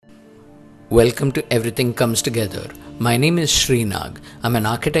Welcome to Everything Comes Together. My name is Srinag. I'm an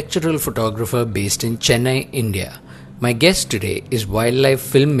architectural photographer based in Chennai, India. My guest today is wildlife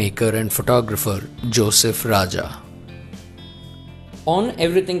filmmaker and photographer Joseph Raja. On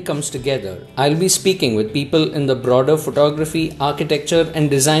Everything Comes Together, I'll be speaking with people in the broader photography, architecture, and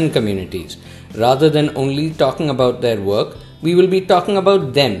design communities. Rather than only talking about their work, we will be talking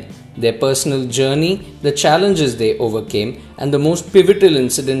about them, their personal journey, the challenges they overcame, and the most pivotal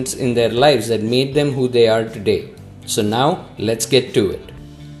incidents in their lives that made them who they are today. So now, let's get to it.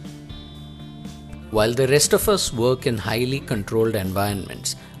 While the rest of us work in highly controlled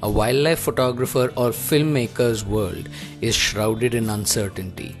environments, a wildlife photographer or filmmaker's world is shrouded in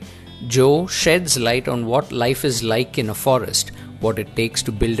uncertainty. Joe sheds light on what life is like in a forest, what it takes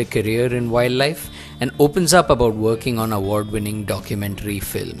to build a career in wildlife, and opens up about working on award-winning documentary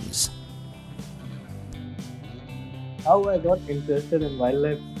films. How I got interested in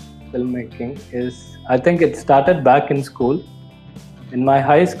wildlife filmmaking is, I think it started back in school. In my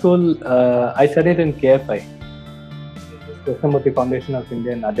high school, I studied in KFI, Krishnamurti Foundation of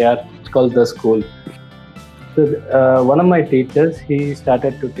India in Adyar. It's called The School. So one of my teachers, he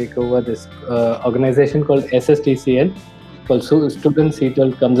started to take over this organization called SSTCN, called Student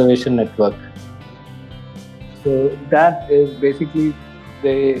Seaturtle Conservation Network. So that is basically,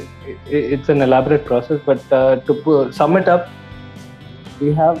 it's an elaborate process, but to sum it up,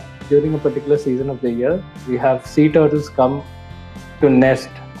 we have, during a particular season of the year, we have sea turtles come to nest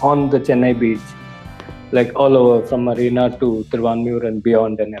on the Chennai beach, like all over from Marina to Thiruvanmiyur and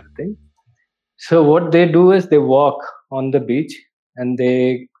beyond and everything. So what they do is they walk on the beach and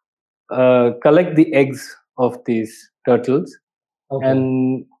they collect the eggs of these turtles,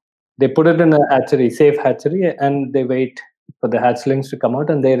 and they put it in a hatchery, safe hatchery, and they wait for the hatchlings to come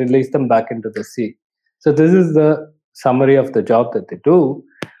out and they release them back into the sea. So this is the summary of the job that they do,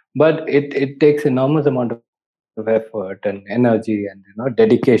 but it takes enormous amount of effort and energy and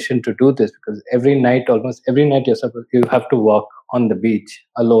dedication to do this, because almost every night you have to walk on the beach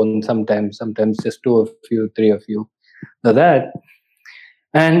alone, sometimes just two of you, three of you, so that.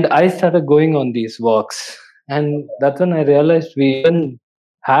 And I started going on these walks, and that's when I realized we even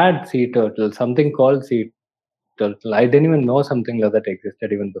had sea turtles, something called sea turtle. I didn't even know something like that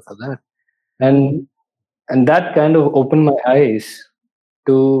existed even before that, and that kind of opened my eyes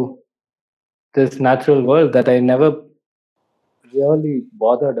to this natural world that I never really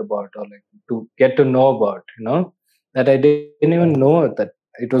bothered about, or like to get to know about, that I didn't even know that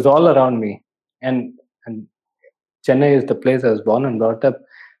it was all around me. And Chennai is the place I was born and brought up,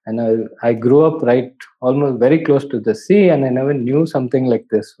 and I grew up right almost very close to the sea, and I never knew something like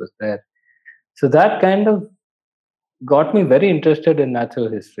this was there. So that kind of got me very interested in natural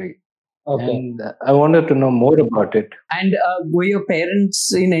history. And I wanted to know more about it. And were your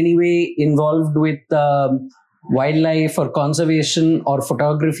parents in any way involved with wildlife or conservation or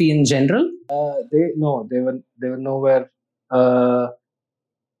photography in general? They were nowhere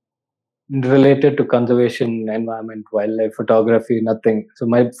related to conservation, environment, wildlife, photography, nothing. So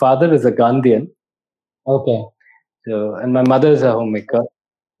my father is a Gandhian. So, and my mother is a homemaker.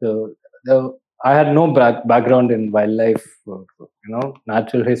 So I had no background in wildlife,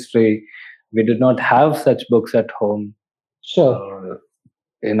 natural history. We did not have such books at home. Sure.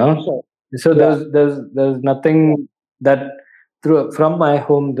 So there's nothing that from my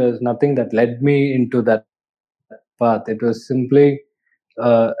home. There's nothing that led me into that path. It was simply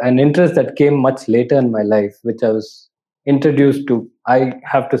an interest that came much later in my life, which I was introduced to, I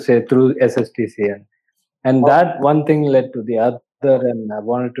have to say, through SSTCN. And that one thing led to the other, and I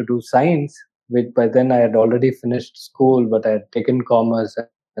wanted to do science, which by then I had already finished school, but I had taken commerce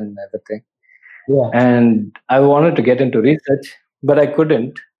and everything. And I wanted to get into research, but I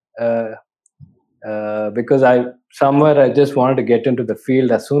couldn't because I just wanted to get into the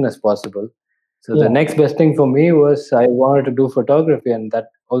field as soon as possible. So the next best thing for me was I wanted to do photography, and that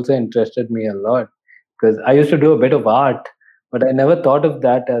also interested me a lot, because I used to do a bit of art, but I never thought of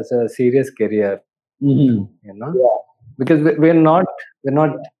that as a serious career. Because we're not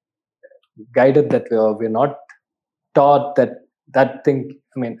guided that way, or we're not taught that thing.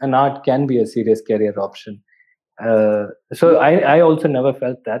 I mean, an art can be a serious career option. So I also never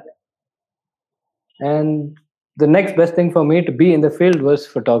felt that. And the next best thing for me to be in the field was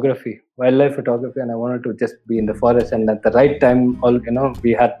photography, wildlife photography, and I wanted to just be in the forest. And at the right time,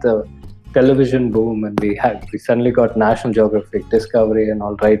 we had the television boom, and we suddenly got National Geographic, Discovery, and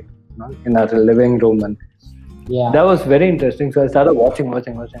all right, in our living room, and that was very interesting. So I started watching. And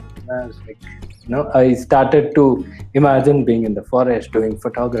I was like, I started to imagine being in the forest doing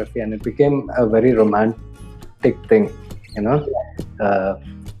photography, and it became a very romantic thing.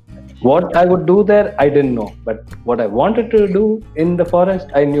 What I would do there, I didn't know. But what I wanted to do in the forest,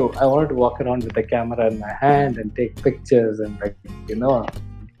 I knew. I wanted to walk around with a camera in my hand and take pictures and, like,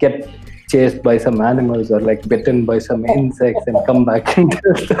 get chased by some animals or like bitten by some insects and come back and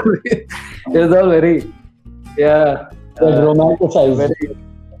tell story. It was all very, yeah, romanticized.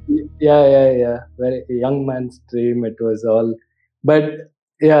 Yeah. Very young man's dream. It was all, but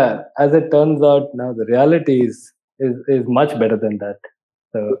yeah, as it turns out now, the reality is much better than that.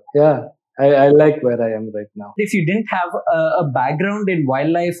 So yeah, I like where I am right now. If you didn't have a background in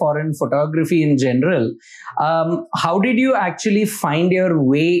wildlife or in photography in general, how did you actually find your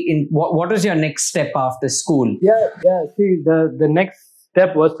way in? What was your next step after school? Yeah. See, the next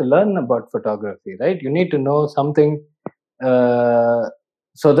step was to learn about photography, right? You need to know something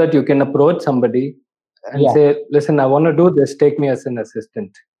so that you can approach somebody and say, listen, I want to do this, take me as an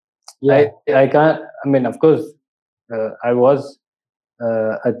assistant. I can't, I mean, of course, I was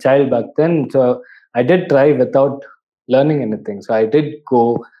a child back then, so I did try without learning anything. So I did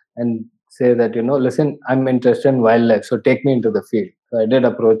go and say that, listen, I'm interested in wildlife, so take me into the field. So I did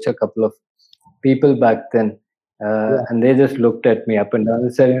approach a couple of people back then, and they just looked at me up and down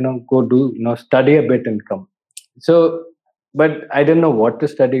and said, go do, study a bit and come. So, but I didn't know what to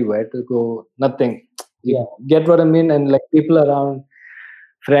study, where to go, nothing. You get what I mean? And like people around,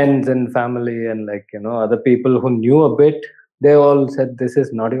 friends and family, and like other people who knew a bit, they all said, this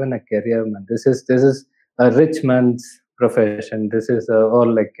is not even a career, man. This is a rich man's profession. This is or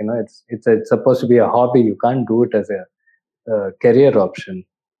like it's supposed to be a hobby. You can't do it as a career option,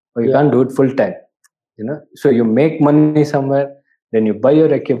 or you can't do it full time. So you make money somewhere, then you buy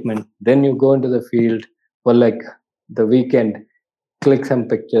your equipment, then you go into the field for like the weekend, click some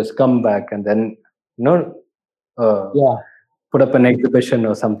pictures, come back, and then put up an exhibition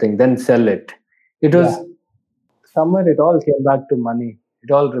or something, then sell it. It was somewhere, it all came back to money.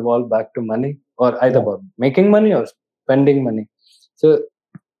 It all revolved back to money, or either about making money or spending money. So,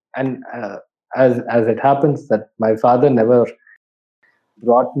 and as it happens, that my father never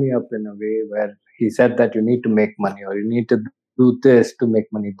brought me up in a way where he said that you need to make money, or you need to do this to make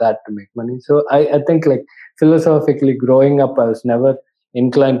money, that to make money. So I think, like, philosophically growing up, I was never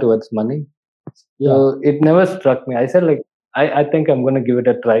inclined towards money. So it never struck me. I said, like, I think I'm going to give it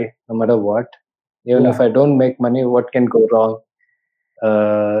a try no matter what. Even if I don't make money, what can go wrong?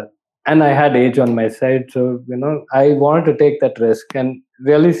 And I had age on my side. So, I wanted to take that risk and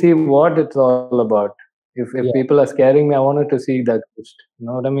really see what it's all about. If people are scaring me, I wanted to see that first. You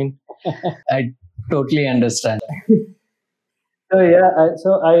know what I mean? I totally understand. So yeah,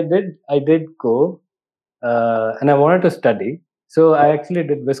 I did go, and I wanted to study. So I actually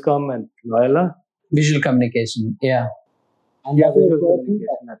did Viscom at Loyola. Visual communication, And visual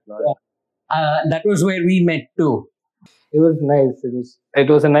communication at Loyola. That was where we met too. It was nice. It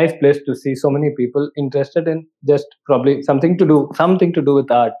was a nice place to see so many people interested in just probably something to do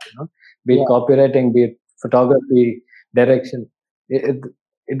with art. Be it copywriting, be it photography, direction. It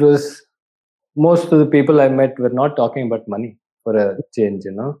was, most of the people I met were not talking about money for a change.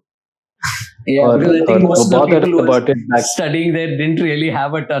 Yeah, because I think most of the people who were studying there didn't really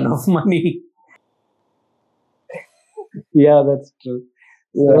have a ton of money. Yeah, that's true.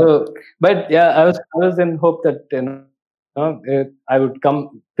 So, but yeah, I was in hope that I would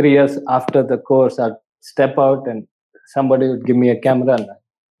come 3 years after the course. I'd step out and somebody would give me a camera and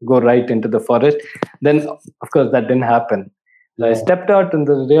I'd go right into the forest. Then, of course, that didn't happen. So I stepped out in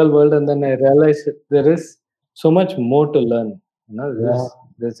the real world, and then I realized there is so much more to learn.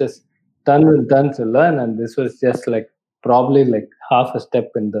 There's just tons and tons to learn, and this was just like probably like half a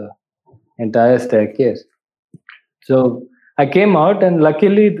step in the entire staircase. So I came out, and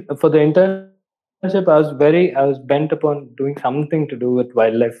luckily for the internship, I was bent upon doing something to do with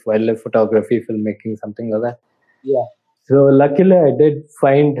wildlife photography, filmmaking, something like that. Yeah. So luckily, I did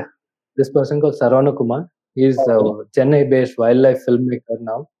find this person called Saravana Kumar. He's a Chennai-based wildlife filmmaker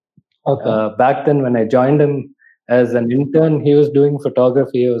now. Back then, when I joined him as an intern, he was doing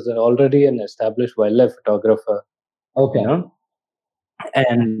photography. He was already an established wildlife photographer.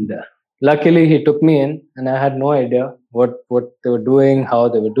 And luckily, he took me in, and I had no idea what they were doing, how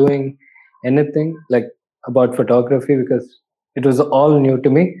they were doing, anything like about photography, because it was all new to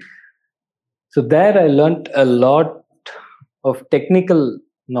me. So there, I learned a lot of technical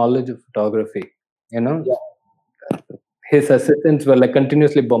knowledge of photography. His assistants were like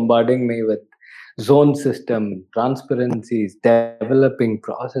continuously bombarding me with zone system, transparencies, developing,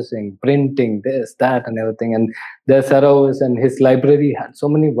 processing, printing, this, that, and everything. And the Saravas and his library had so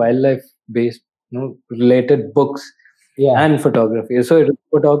many wildlife based, related books and photography. So it was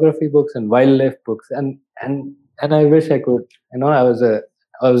photography books and wildlife books, and I wish I could. I was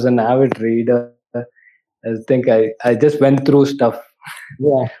I was an avid reader. I think I just went through stuff.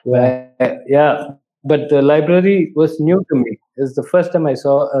 Yeah, yeah. Yeah, but the library was new to me. It's the first time I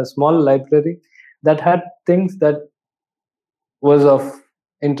saw a small library that had things that was of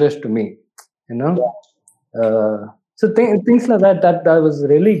interest to me. You know, so things like that was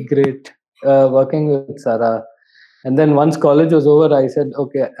really great working with Sarah. And then once college was over, I said,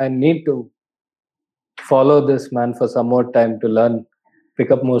 okay, I need to follow this man for some more time to learn, pick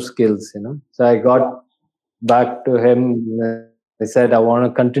up more skills. So I got back to him. I said, I want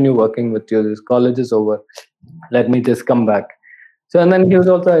to continue working with you. This college is over. Let me just come back. So, and then he was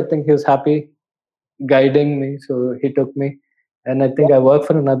also, I think he was happy guiding me. So he took me. And I think I worked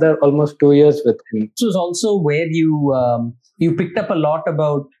for another almost 2 years with him. This was also where you picked up a lot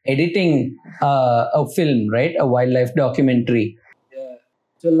about editing a film, right? A wildlife documentary. Yeah.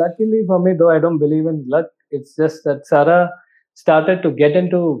 So luckily for me, though I don't believe in luck, it's just that Sarah started to get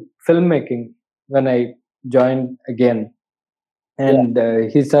into filmmaking when I joined again, and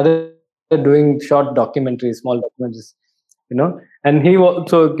he started doing short documentaries, small documentaries, and he was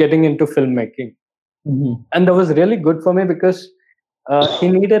also getting into filmmaking, and that was really good for me because he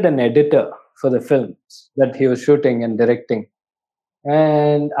needed an editor for the films that he was shooting and directing,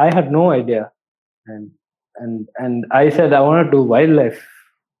 and I had no idea, and and I said I want to do wildlife,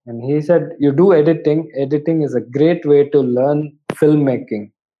 and he said you do editing. Editing is a great way to learn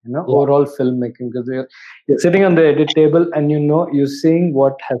filmmaking, overall filmmaking, because you're sitting on the edit table and you're seeing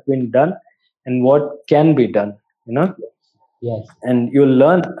what has been done and what can be done, Yes. and you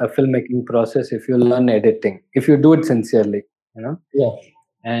learn a filmmaking process if you learn editing, if you do it sincerely, Yes.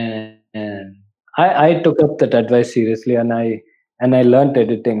 and I took up that advice seriously, and I learned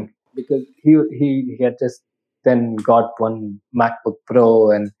editing because he had just then got one MacBook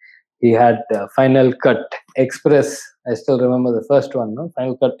Pro, and he had Final Cut Express. I still remember the first one, no?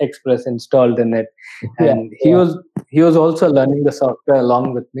 Final Cut Express installed in it, and he was also learning the software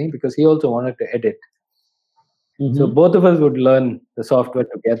along with me because he also wanted to edit. So both of us would learn the software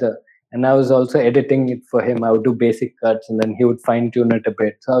together. And I was also editing it for him. I would do basic cuts and then he would fine tune it a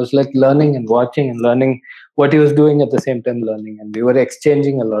bit. So I was like learning and watching and learning what he was doing at the same time learning. And we were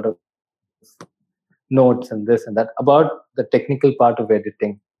exchanging a lot of notes and this and that about the technical part of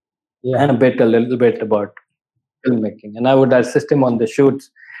editing, and a little bit about filmmaking. And I would assist him on the shoots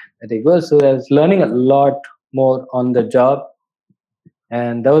that he goes. So I was learning a lot more on the job,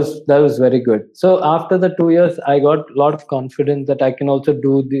 and that was very good. So after the 2 years I got a lot of confidence that I can also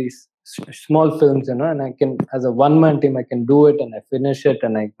do these small films, and I can, as a one-man team, I can do it and I finish it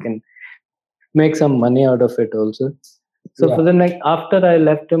and I can make some money out of it also. So for the next, after I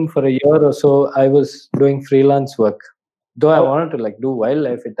left him for a year or so, I was doing freelance work, though I wanted to like do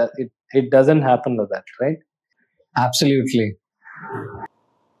wildlife. It doesn't happen like that, right? Absolutely.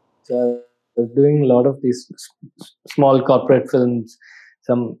 So I was doing a lot of these small corporate films,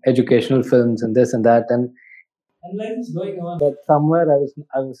 some educational films, and this and that, and life is going on. But somewhere I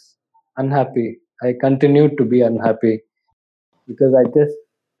was unhappy. I continued to be unhappy because I just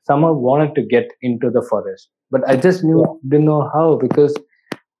somehow wanted to get into the forest, but I just didn't know how, because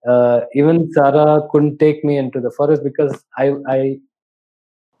even Sarah couldn't take me into the forest because I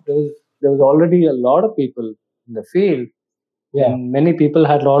there was already a lot of people in the field, and many people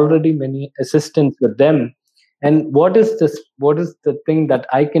had already many assistants with them. And what is this? What is the thing that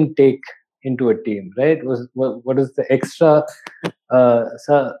I can take into a team, right? What is the extra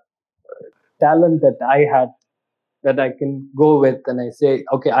talent that I had that I can go with, and I say,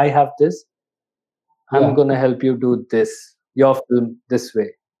 okay, I have this. I'm going to help you do this, your film this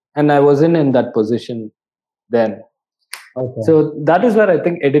way. And I wasn't in that position then. Okay. So that is where I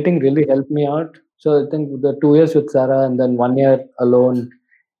think editing really helped me out. So I think the 2 years with Sarah and then 1 year alone,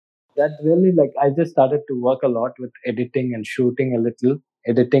 that really, like, I just started to work a lot with editing and shooting a little,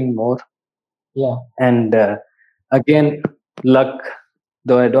 editing more. Yeah. And again, luck,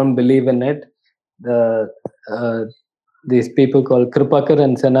 though I don't believe in it, these people called Kripakar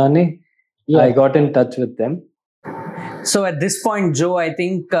and Senani, I got in touch with them. So at this point, Joe, I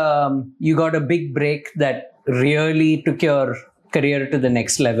think you got a big break that really took your career to the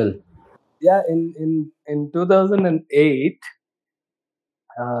next level. Yeah, in 2008,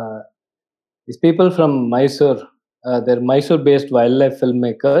 these people from Mysore, they're Mysore-based wildlife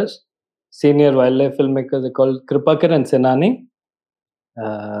filmmakers, senior wildlife filmmakers. They're called Kripakar and Senani.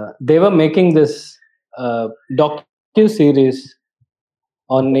 They were making this docu-series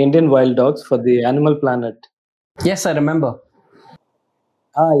on Indian wild dogs for the Animal Planet. Yes, I remember.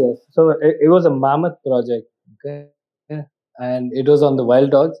 Yes. So it was a mammoth project, okay, and it was on the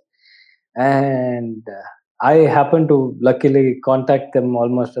wild dogs. And I happened to luckily contact them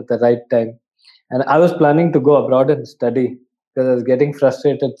almost at the right time, and I was planning to go abroad and study because I was getting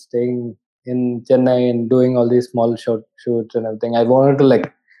frustrated staying in Chennai and doing all these small shoots and everything. I wanted to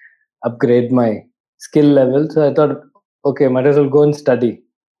like upgrade my skill level, so I thought, okay, might as well go and study.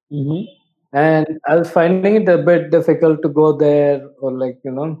 Mm-hmm. And I was finding it a bit difficult to go there, or like,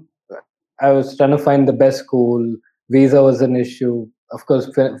 I was trying to find the best school. Visa was an issue, of course.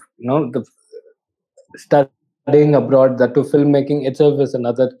 The studying abroad, that to filmmaking itself is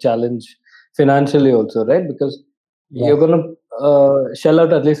another challenge financially also, right? Because you're Yes. going to shell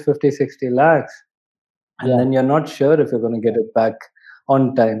out at least 50, 60 lakhs, and Yeah. then you're not sure if you're going to get it back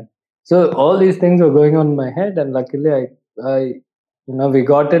on time. So all these things were going on in my head, and luckily we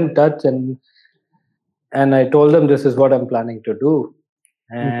got in touch, and I told them this is what I'm planning to do,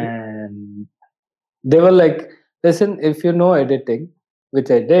 Mm-hmm. and they were like, "Listen, if you know editing, which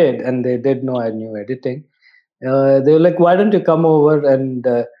I did, and they did know I knew editing, they were like, why don't you come over and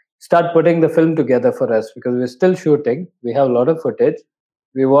start putting the film together for us, because we're still shooting, we have a lot of footage,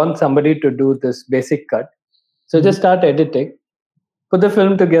 we want somebody to do this basic cut, so Mm-hmm. just start editing, put the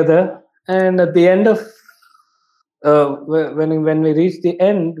film together, and at the end of when we reach the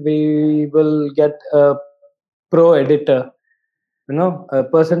end, we will get a pro editor, a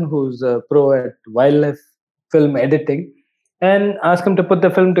person who's a pro at wildlife film editing, and ask him to put the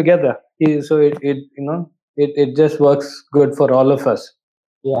film together. So it just works good for all of us.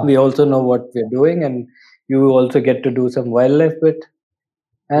 Yeah. We also know what we're doing, and you also get to do some wildlife bit.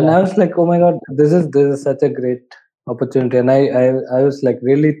 And Yeah. I was like, oh my god, this is such a great opportunity, and I was like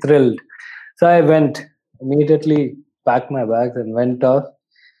really thrilled. So I went immediately, packed my bags, and went off.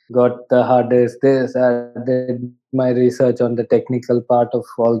 Got the hard disk. I did my research on the technical part of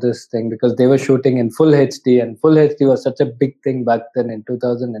all this thing, because they were shooting in full HD, and full HD was such a big thing back then in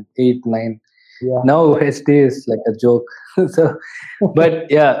 2008 9. Yeah. Now HD is like a joke. So, but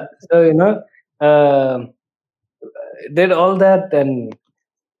yeah, so um did all that, and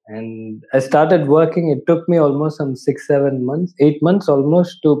I started working. It took me almost some 6 7 months, 8 months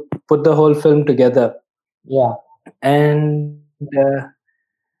almost, to put the whole film together. Yeah. And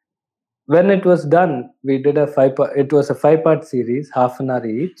when it was done, we did a it was a 5-part series, half an hour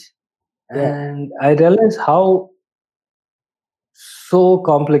each, Yeah. and I realized how so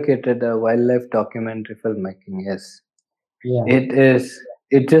complicated a wildlife documentary filmmaking is. Yeah. It is.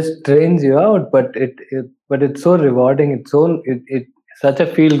 It just trains you out, but but it's so rewarding. It's such a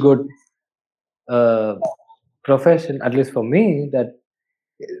feel good uh, profession, at least for me, that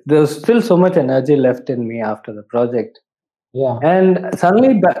there's still so much energy left in me after the project. Yeah. And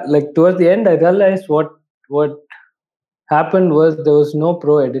suddenly, like towards the end, I realized what happened was there was no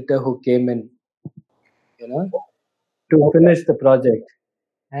pro editor who came in, you know, to Okay. finish the project.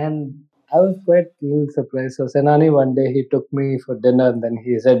 And I was quite a little surprised. So Senani one day he took me for dinner, and then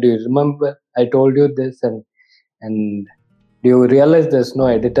he said, "Do you remember I told you this? And do you realize there's no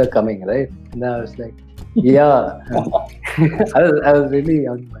editor coming, right?" And I was like, "Yeah." And I was really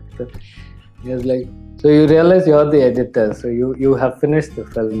young back then. He was like, "So you realize you're the editor? So you have finished the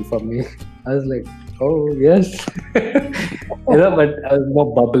film for me?" I was like, "Oh yes." But I was more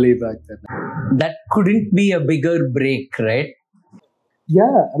bubbly back then. That couldn't be a bigger break, right?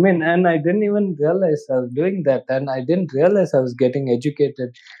 Yeah, I mean, and I didn't even realize I was doing that, and I didn't realize I was getting educated.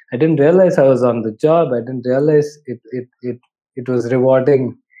 I didn't realize I was on the job. I didn't realize it was rewarding.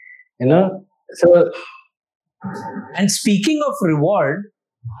 You Yeah. know, so And speaking of reward,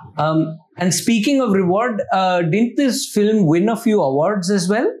 didn't this film win a few awards as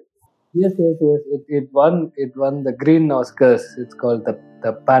well? yes, yes, yes. It won the Green Oscars. It's called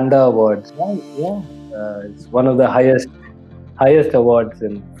the Panda Awards. Right. Yeah. It's one of the highest awards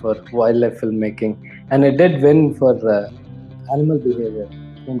for wildlife filmmaking, and it did win for animal behavior.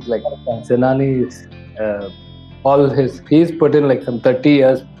 Things like Okay. Senani's he's put in like some 30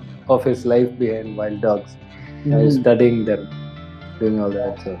 years of his life behind wild dogs. He's Mhm. studying them, doing all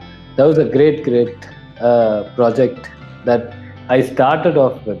that. So that was a great project that I started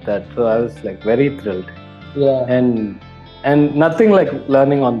off with that. So I was like very thrilled, Yeah. and nothing like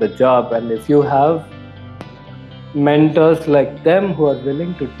learning on the job. And if you have mentors like them who are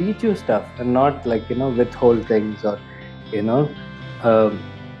willing to teach you stuff and not like withhold things, or you know um,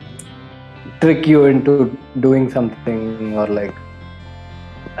 trick you into doing something, or like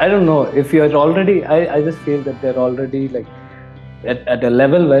I don't know, if you're already I just feel that they're already like at a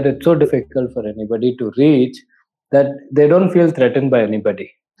level where it's so difficult for anybody to reach, that they don't feel threatened by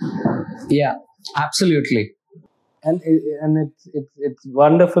anybody. Yeah. Absolutely. And it's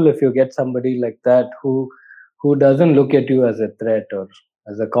wonderful if you get somebody like that who doesn't look at you as a threat, or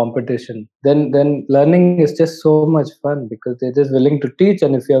as a competition, then learning is just so much fun because they're just willing to teach,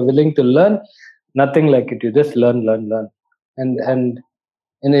 and if you're willing to learn, nothing like it. You just learn, and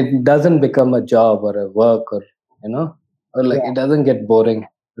it doesn't become a job or a work, or or like it doesn't get boring,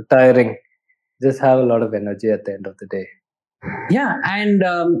 tiring. Just have a lot of energy at the end of the day. Yeah, and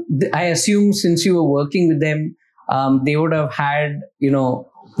I assume since you were working with them, they would have had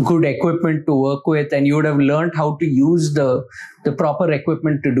good equipment to work with, and you would have learned how to use the proper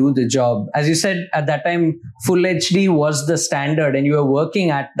equipment to do the job. As you said, at that time, Full HD was the standard, and you were working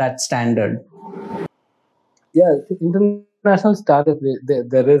at that standard. Yeah, international standard.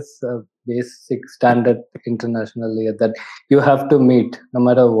 There is a basic standard internationally that you have to meet no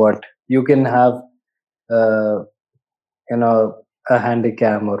matter what. You can have, uh, a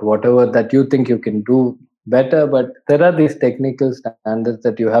handycam or whatever that you think you can do better, but there are these technical standards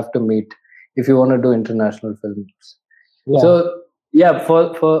that you have to meet if you want to do international films. So yeah,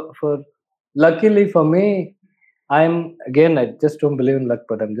 for luckily for me, I just don't believe in luck,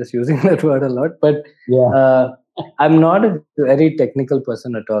 but I'm just using that word a lot. But I'm not a very technical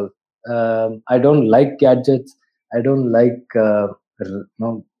person at all. I don't like gadgets. I don't like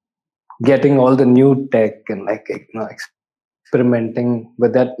getting all the new tech and experimenting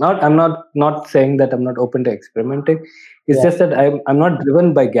with that. I'm not saying that I'm not open to experimenting. It's just that I'm not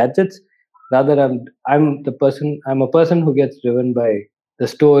driven by gadgets. Rather, I'm a person who gets driven by the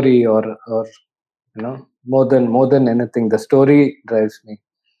story, or more than anything, the story drives me.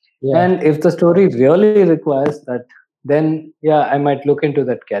 And if the story really requires that, then yeah, I might look into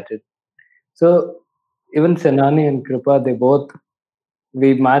that gadget. So even Senani and Kripa,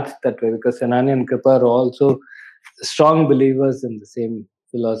 we matched that way because Senani and Kripa are also strong believers in the same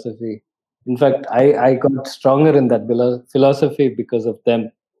philosophy. In fact, I got stronger in that philosophy because of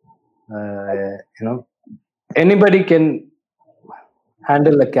them. Anybody can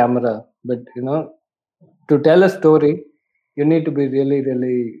handle a camera, but to tell a story, you need to be really,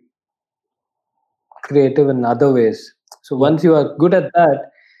 really creative in other ways. So once you are good at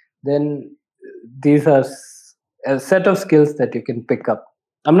that, then these are a set of skills that you can pick up.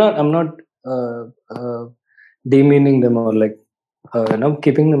 I'm not uh, uh, demeaning them or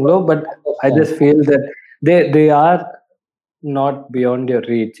keeping them low, but I just feel that they are not beyond your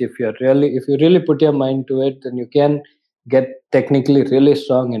reach. If you really put your mind to it, then you can get technically really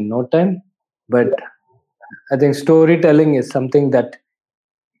strong in no time. But I think storytelling is something that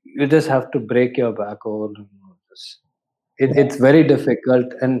you just have to break your back over. It's very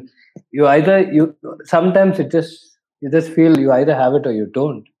difficult, and you sometimes you just feel you either have it or you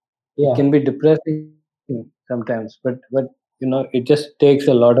don't. It can be depressing sometimes, but it just takes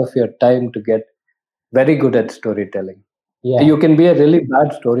a lot of your time to get very good at storytelling. You can be a really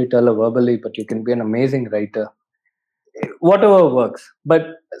bad storyteller verbally, but you can be an amazing writer. Whatever works, but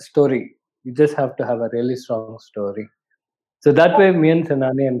story, you just have to have a really strong story. So that way, me and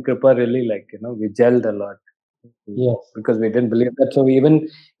Sanani and Kripa really we gelled a lot. Because we didn't believe that. So even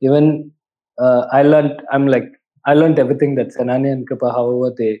I learned everything that Sanani and Kripa,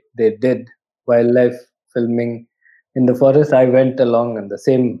 however they did wildlife filming in the forest. I went along and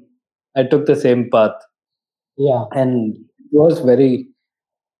I took the same path. And it was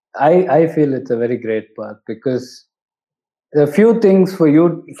I feel it's a very great path because there are few things for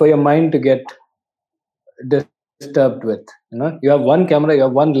your mind to get disturbed with. You have one camera, you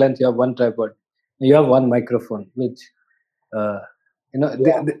have one lens, you have one tripod, you have one microphone, which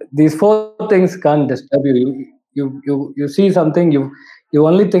these four things can't disturb you. You see something, you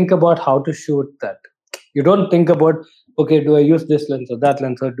only think about how to shoot that. You don't think about, okay, do I use this lens or that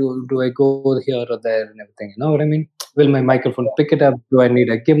lens, or do I go here or there and everything? You know what I mean? Will my microphone pick it up? Do I need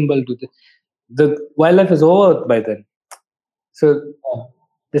a gimbal? The wildlife is over by then. So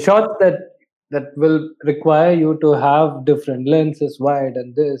the shots that will require you to have different lenses, wide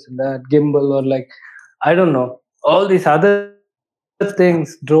and this and that, gimbal, or I don't know, all these other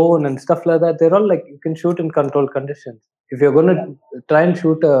things, drone and stuff like that, they're all you can shoot in controlled conditions. If you're going to try and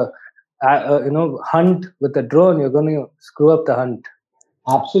shoot a hunt with a drone, you're going to screw up the hunt.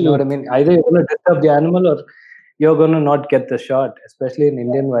 Absolutely. You know what I mean? Either you're going to disturb the animal, or you're going to not get the shot. Especially in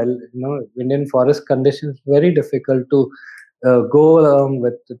Indian forest conditions, very difficult to go along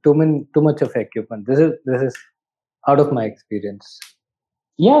with too much of equipment. This is out of my experience.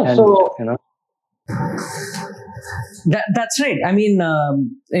 And, so that's right. I mean,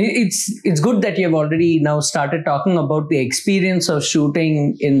 it's good that you have already now started talking about the experience of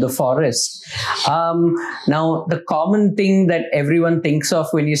shooting in the forest. Now, the common thing that everyone thinks of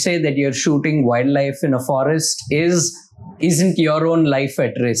when you say that you're shooting wildlife in a forest isn't your own life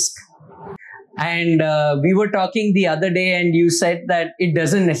at risk. And we were talking the other day, and you said that it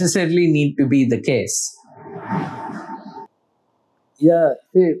doesn't necessarily need to be the case. Yeah,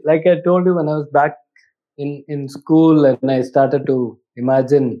 see, like I told you, when I was back in school and I started to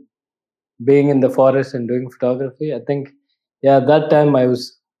imagine being in the forest and doing photography, I think, yeah, that time I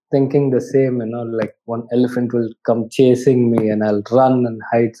was thinking the same, like one elephant will come chasing me and I'll run and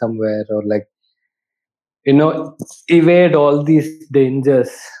hide somewhere, or like, evade all these dangers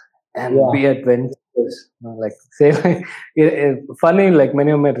and Yeah. be adventurous. Like, say, funny, like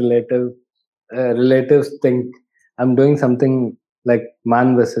many of my relatives think I'm doing something like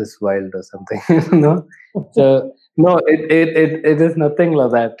Man versus Wild or something, So no, it is nothing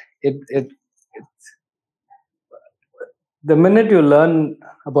like that. It's the minute you learn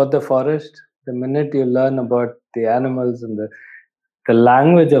about the forest, the minute you learn about the animals and the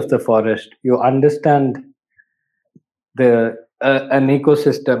language of the forest, you understand the an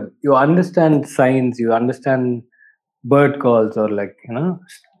ecosystem. You understand signs. You understand bird calls, or like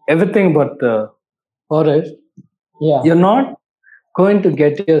everything about the forest. Yeah. You're not going to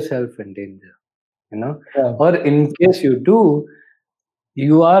get yourself in danger, Right. or in case you do,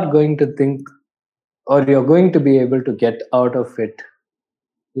 you are going to think, or you're going to be able to get out of it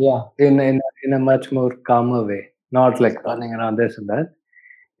Yeah. in a much more calmer way, not like running around this and that.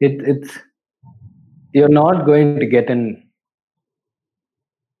 It's you're not going to get in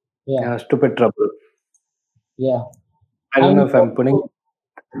Yeah. stupid trouble. Yeah. I don't know And if I'm putting.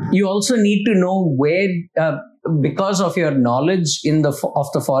 You also need to know where, because of your knowledge of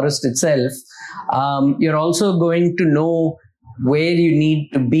the forest itself, you're also going to know where you need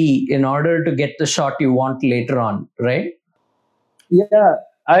to be in order to get the shot you want later on, right? Yeah,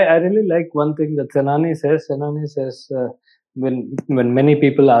 I really like one thing that Senani says. Senani says, when many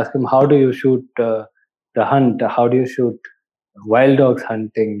people ask him, how do you shoot the hunt? How do you shoot wild dogs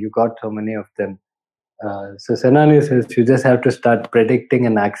hunting? You got so many of them. So Senani says you just have to start predicting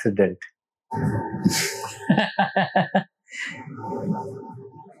an accident.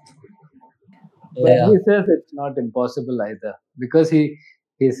 But Yeah. he says it's not impossible either, because he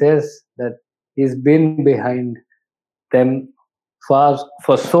says that he's been behind them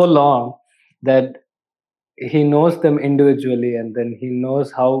for so long that he knows them individually, and then he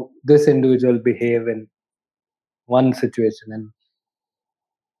knows how this individual behave in one situation, and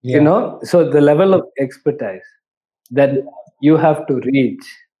yeah. so the level of expertise that you have to reach,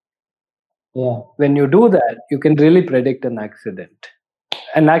 Yeah. when you do that, you can really predict an accident.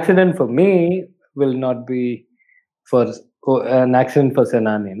 An accident for me will not be for an accident for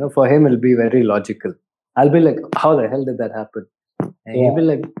Senani. For him it'll be very logical. I'll be like, how the hell did that happen? And he'll Yeah. be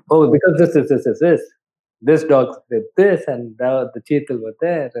like, oh, because this dog did this, and the cheetal were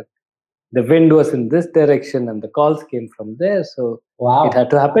there, and the wind was in this direction, and the calls came from there, so it Wow. had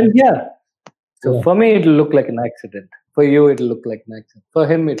to happen here. So Yeah. for me, it'll look like an accident. For you, it'll look like an accident. For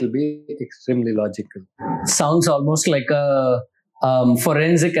him, it'll be extremely logical. Sounds almost like a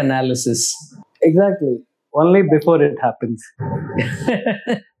forensic analysis. Exactly. Only before it happens.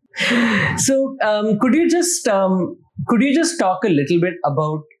 So, could you just talk a little bit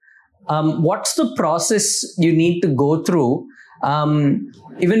about what's the process you need to go through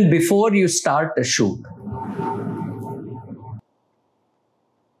even before you start a shoot?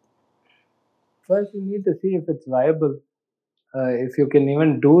 First, you need to see if it's viable. If you can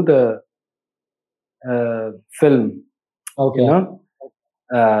even do the film, Okay.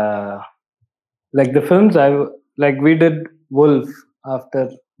 uh, like the films like we did Wolf after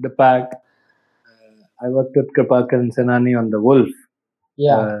the pack. I worked with Kripakar and Senani on the Wolf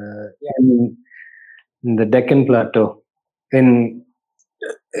Yeah. uh, in the Deccan Plateau in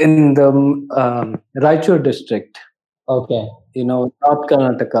the Raichur district, Okay. North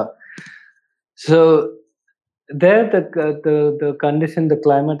Karnataka. So there, the condition, the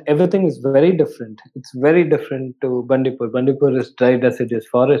climate, everything is very different. It's very different to Bandipur. Bandipur is dry deciduous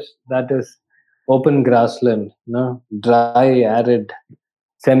forest. That is open grassland, dry, arid,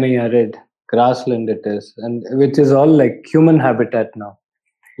 semi-arid grassland it is, and which is all like human habitat now.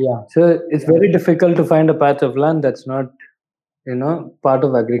 Yeah. So it's very difficult to find a patch of land that's not, part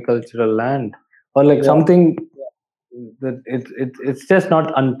of agricultural land, or like Yeah. something that it's just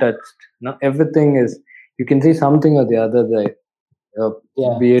not untouched. Everything is, you can see something or the other there,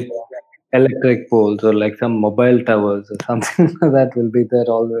 Yeah. be it electric poles or like some mobile towers or something that will be there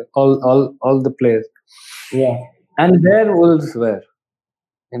all the place. Yeah. And there wolves were,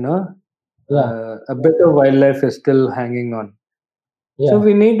 you know, Yeah. a bit of wildlife is still hanging on. So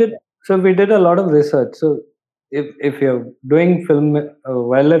Yeah. we did a lot of research. So if you're doing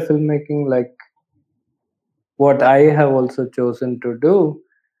wildlife filmmaking, like what I have also chosen to do,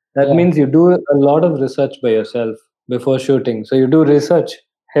 That Yeah. means you do a lot of research by yourself before shooting. So you do research,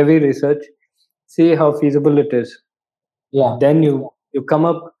 heavy research, see how feasible it is. Yeah. Then you come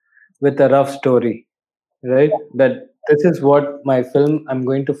up with a rough story, right? That this is what my film I'm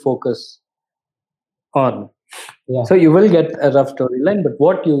going to focus on. Yeah. So you will get a rough storyline, but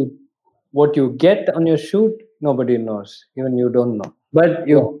what you get on your shoot, nobody knows. Even you don't know. But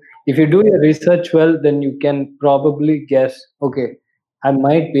if you do your research well, then you can probably guess. Okay, I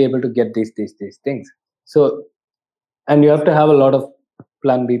might be able to get these things. So, and you have to have a lot of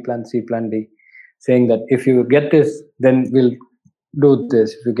plan B, plan C, plan D, saying that if you get this, then we'll do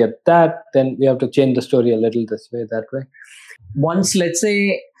this. If you get that, then we have to change the story a little this way, that way. Once, let's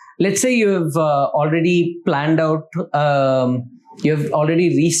say you've already planned out, you've already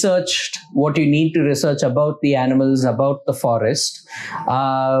researched what you need to research about the animals, about the forest.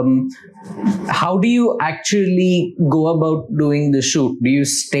 How do you actually go about doing the shoot? Do you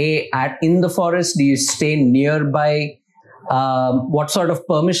stay in the forest? Do you stay nearby? What sort of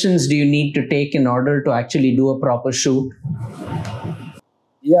permissions do you need to take in order to actually do a proper shoot?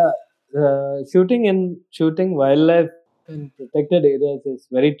 Yeah, shooting wildlife in protected areas is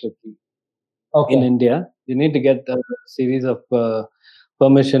very tricky. Okay. In India, you need to get a series of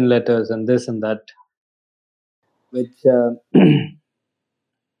permission letters and this and that, which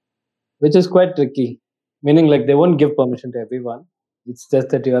which is quite tricky. Meaning, like they won't give permission to everyone. It's just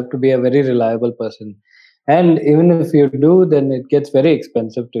that you have to be a very reliable person, and even if you do, then it gets very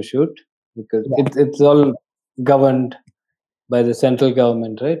expensive to shoot because Yeah. it's all governed by the central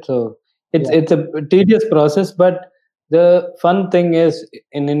government, right? So Yeah. it's a tedious process, but the fun thing is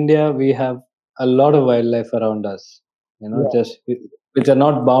in India we have a lot of wildlife around us, Yeah. just which are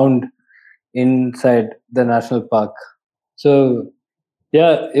not bound inside the national park. So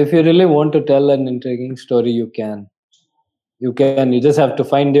yeah, if you really want to tell an intriguing story, you can. You can. You just have to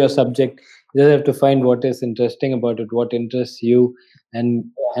find your subject. You just have to find what is interesting about it, what interests you, and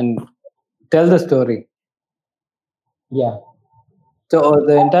tell the story. Yeah. So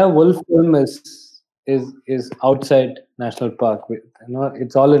the entire wolf film is outside national park.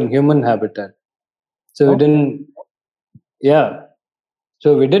 It's all in human habitat. So we Okay. didn't. Yeah.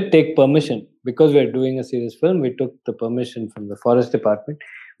 So we did take permission because we're doing a serious film. We took the permission from the forest department,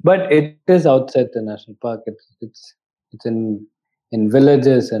 but it is outside the national park. It's in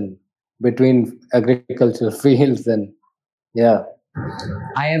villages and between agricultural fields and yeah.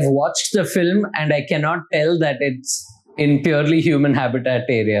 I have watched the film and I cannot tell that it's in purely human habitat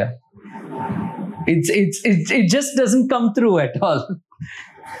area. It just doesn't come through at all.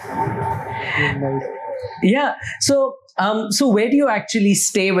 Nice. Yeah. So where do you actually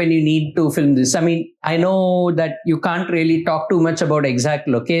stay when you need to film this? I mean, I know that you can't really talk too much about exact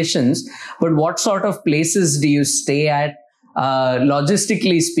locations, but what sort of places do you stay at?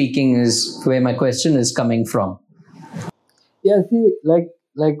 Logistically speaking, is where my question is coming from. Yeah, see, like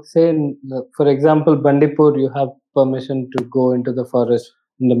say, for example, Bandipur, you have permission to go into the forest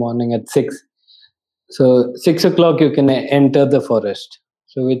in the morning at 6. So 6 o'clock you can enter the forest.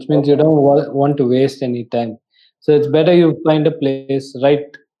 So which means you don't want to waste any time. So it's better you find a place right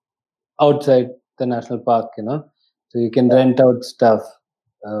outside the national park, so you can rent out stuff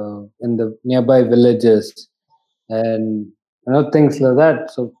in the nearby villages and things like that.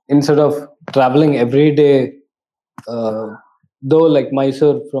 So instead of traveling every day, uh, though like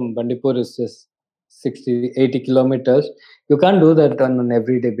Mysore from Bandipur is just 60-80 kilometers, you can't do that on an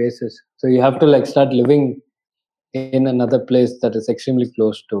everyday basis. So you have to like start living in another place that is extremely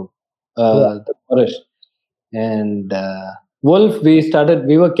close to Yeah. the forest. And wolf,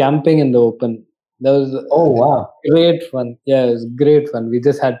 we were camping in the open. That was Oh wow. great fun. Yeah, it was great fun. We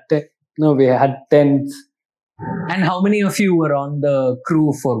just had no, we had tents. And how many of you were on the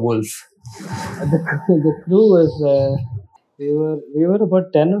crew for Wolf? The crew was we were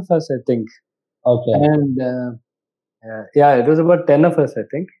about 10 of us, I think. Okay. And yeah, it was about 10 of us, I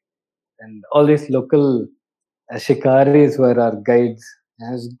think. And all these local shikaris were our guides.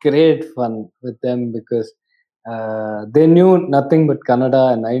 It was great fun with them because they knew nothing but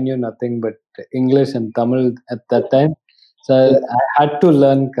Kannada and I knew nothing but English and Tamil at that time. So I had to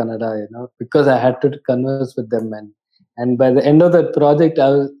learn Kannada, because I had to converse with them. And by the end of that project, I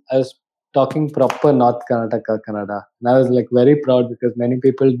was talking proper North Karnataka Kannada. And I was like very proud because many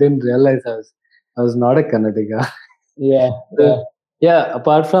people didn't realize I was not a Kannadiga. Yeah. So, Yeah. yeah,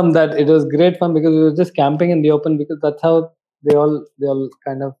 apart from that, it was great fun because we were just camping in the open because that's how they all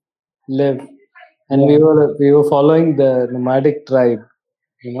kind of live. And we were following the nomadic tribe.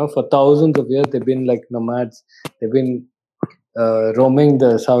 For thousands of years they've been like nomads. They've been roaming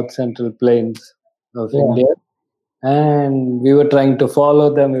the south central plains of Yeah. India. and we were trying to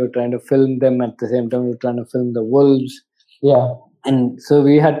follow them. We were trying to film them at the same time. We were trying to film the wolves, Yeah. and so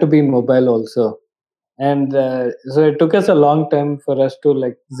we had to be mobile also. And so it took us a long time for us to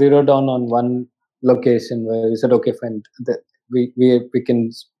like zero down on one location where we said, okay, fine, we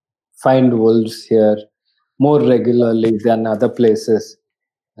can find wolves here more regularly than other places.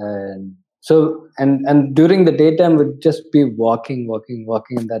 And so and during the daytime we'd just be walking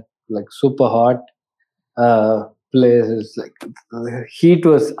in that like super hot places. Like the heat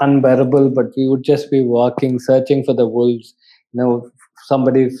was unbearable, but we would just be walking, searching for the wolves.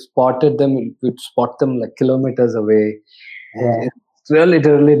 Somebody spotted them, we would spot them like kilometers away. Yeah. It's really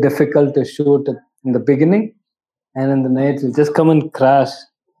difficult to shoot in the beginning, and in the night we'll just come and crash.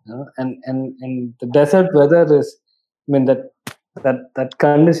 And the desert weather is, I mean, that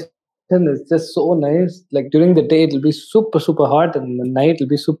condition is just so nice. Like during the day it'll be super hot, and in the night it'll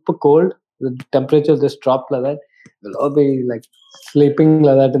be super cold. The temperature just drop like that. We'll all be like sleeping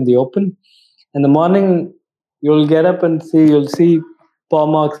like that in the open. In the morning you'll get up and you'll see paw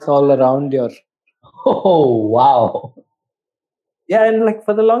marks all around your. Oh, wow. Yeah, and like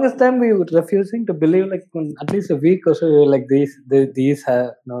for the longest time we were refusing to believe, like at least a week or so we were like, these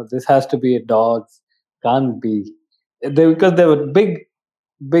have no, this has to be a dog's, can't be. Because they were big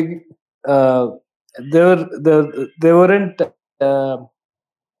uh they weren't uh,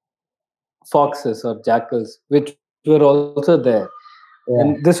 foxes or jackals which were also there. Yeah.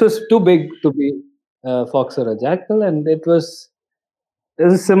 And this was too big to be a fox or a jackal, and it was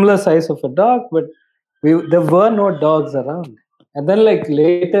a similar size of a dog, but there were no dogs around. And then like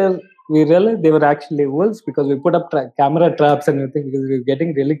later we realized they were actually wolves, because we put up camera traps and everything, because we were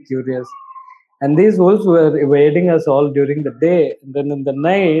getting really curious. And these wolves were evading us all during the day, and then in the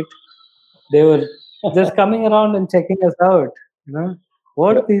night they were just coming around and checking us out. You know,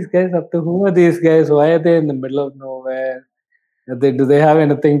 what are these guys up to? Who are these guys? Why are they in the middle of nowhere? Do they have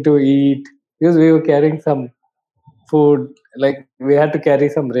anything to eat? Because we were carrying some food, like we had to carry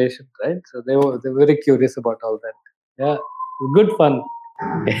some ration, right? So they were very curious about all that. Yeah, good fun.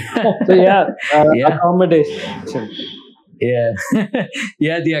 So yeah, Yeah. accommodation. Yeah.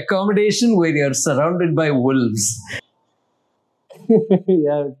 Yeah, the accommodation where you're surrounded by wolves.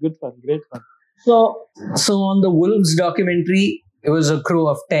 Yeah, good fun, great fun. So, So on the wolves documentary, it was a crew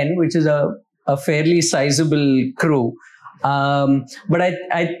of 10, which is a fairly sizable crew. But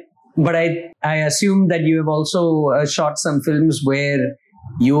I assume that you have also shot some films where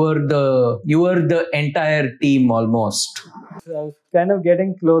you were the entire team almost. So I was kind of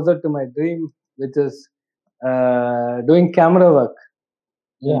getting closer to my dream, which is doing camera work,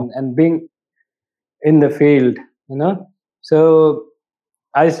 yeah. and being in the field, you know. So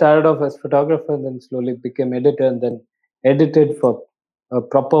I started off as photographer, then slowly became editor, and then edited for a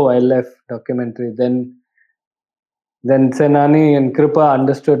proper wildlife documentary. Then Senani and Kripa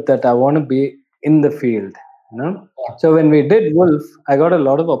understood that I want to be in the field, you know. Yeah. So when we did Wolf, I got a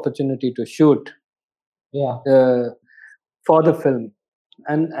lot of opportunity to shoot Yeah. for the film,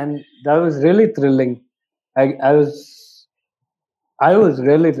 and that was really thrilling. I was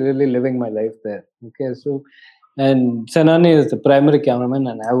really living my life there. Okay, so and Senani is the primary cameraman,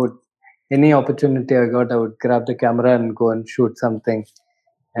 and I would, any opportunity I got, I would grab the camera and go and shoot something.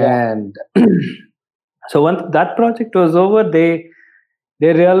 Yeah. And so once that project was over, they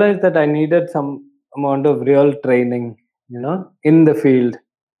realized that I needed some amount of real training, you know, in the field.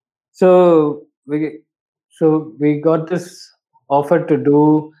 So we got this offer to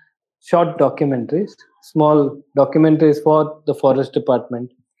do short documentaries, small documentaries for the forest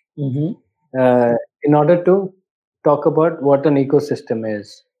department, Mm-hmm. in order to talk about what an ecosystem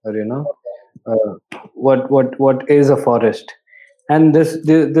is, or what is a forest. And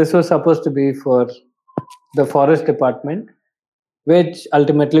this was supposed to be for the forest department, which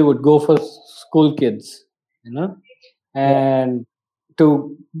ultimately would go for school kids, you know, and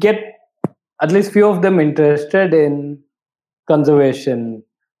to get at least few of them interested in conservation,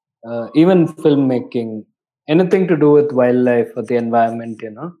 even filmmaking, anything to do with wildlife or the environment, you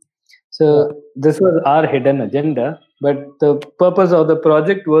know. So this was our hidden agenda, but the purpose of the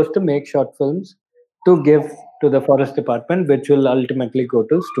project was to make short films to give to the forest department, which will ultimately go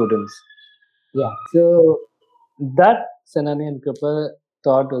to students. Yeah. So that Senani and Kripa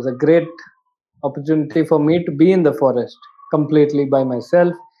thought was a great opportunity for me to be in the forest completely by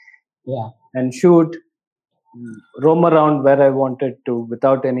myself Yeah. and shoot, roam around where I wanted to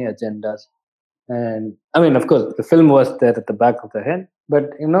without any agendas. And I mean, of course, the film was there at the back of the head, but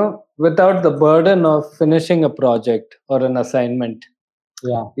without the burden of finishing a project or an assignment.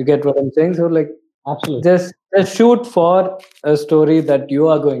 Yeah. You get what I'm saying? So, like, Absolutely. just shoot for a story that you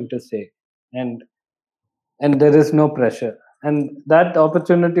are going to say, and and there is no pressure. And that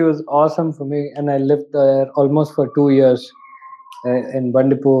opportunity was awesome for me. And I lived there almost for 2 years in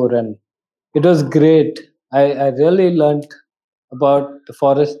Bandipur, and it was great. I really learned about the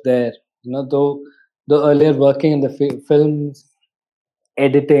forest there. Though earlier working in the films,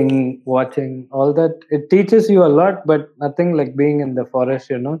 editing, watching, all that, it teaches you a lot, but nothing like being in the forest.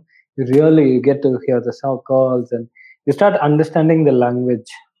 You get to hear the sound calls, and you start understanding the language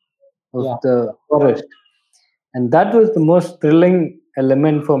of Yeah. the forest. And that was the most thrilling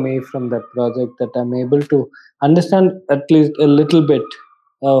element for me from that project, that I'm able to understand at least a little bit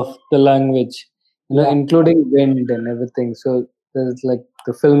of the language, Yeah. including wind and everything. So there's like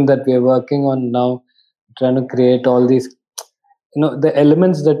the film that we're working on now, trying to create all these, the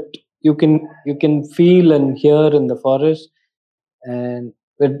elements that you can feel and hear in the forest, and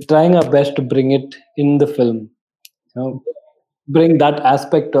we're trying our best to bring it in the film, bring that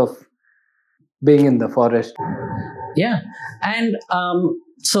aspect of being in the forest. Yeah. And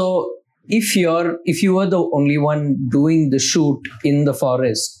so if you were the only one doing the shoot in the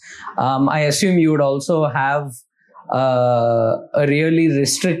forest, I assume you would also have a really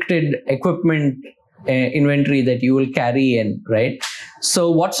restricted equipment inventory that you will carry in, right? So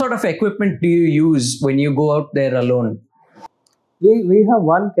what sort of equipment do you use when you go out there alone? We have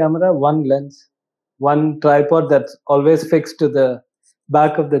one camera, one lens, one tripod that's always fixed to the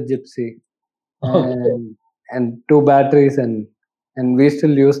back of the gypsy, Okay. and two batteries, and we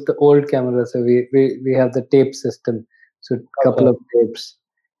still use the old camera. So we have the tape system, so couple Okay. of tapes,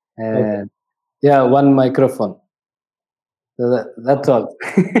 and yeah, one microphone. So that's all.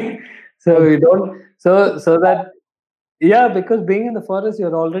 So we don't. So that, yeah, because being in the forest,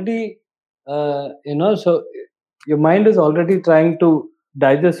 you're already, so your mind is already trying to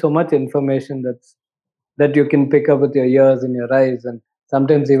digest so much information that you can pick up with your ears and your eyes, and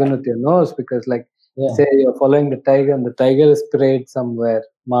sometimes even with your nose, because like, Yeah. say you're following the tiger, and the tiger is sprayed somewhere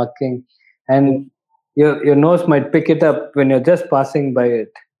marking, and your nose might pick it up when you're just passing by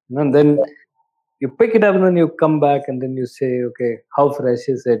it, and then you pick it up, and then you come back, and then you say, okay, how fresh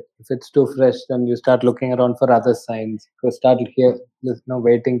is it? If it's too fresh, then you start looking around for other signs. You start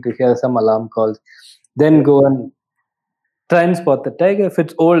waiting to hear some alarm calls, then go and try and spot the tiger. If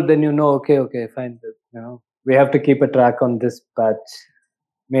it's old, then okay, fine, we have to keep a track on this patch,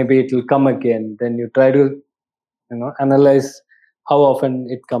 maybe it will come again. Then you try to analyze how often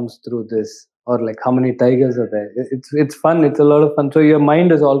it comes through this, or like how many tigers are there. It's fun, it's a lot of fun. So your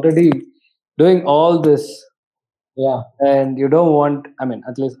mind is already doing all this, Yeah. and you don't want, I mean,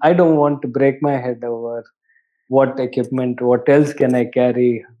 at least I don't want to break my head over what equipment, what else can I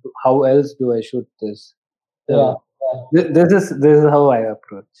carry, how else do I shoot this. Yeah. So Yeah. this is how I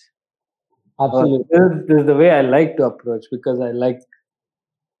approach. Absolutely. This is the way I like to approach, because I like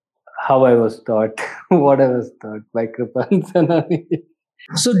how I was taught, what I was taught by Kripan Sanani.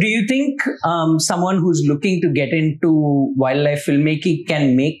 So, do you think someone who's looking to get into wildlife filmmaking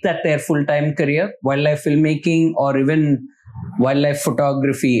can make that their full-time career, wildlife filmmaking, or even wildlife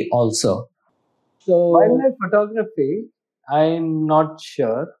photography also? So. Wildlife photography, I'm not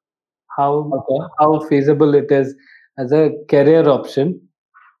sure how Okay. how feasible it is as a career option,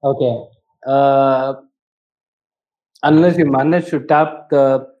 Okay. unless you manage to tap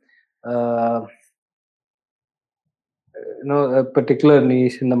the uh, a particular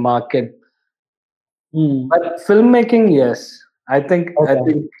niche in the market. But filmmaking, yes,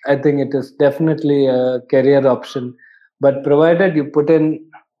 Okay. I think it is definitely a career option, but provided you put in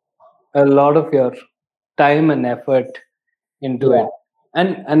a lot of your time and effort into Yeah.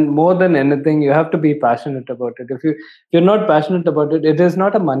 it, and more than anything, you have to be passionate about it. If you're not passionate about it, it is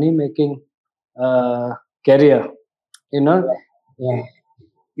not a money making career. You know, Yeah.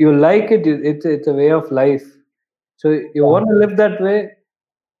 you like it. It's a way of life. So you Yeah. want to live that way,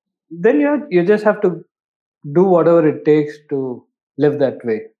 then you just have to do whatever it takes to live that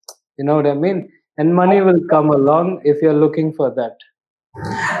way. You know what I mean? And money will come along if you're looking for that.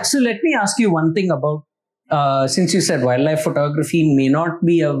 So, let me ask you one thing about. Since you said wildlife photography may not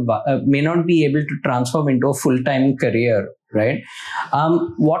be may not be able to transform into a full-time career, right?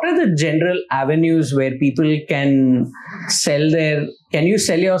 What are the general avenues where people can Can you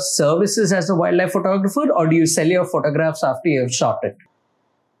sell your services as a wildlife photographer, or do you sell your photographs after you've shot it?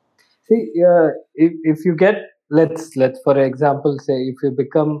 See, if you get, let's for example say, if you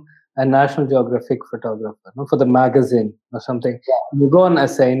become a National Geographic photographer, for the magazine or something, you go on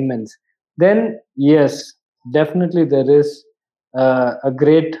assignments, then yes, definitely there is a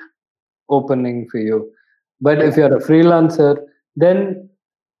great opening for you. But if you're a freelancer, then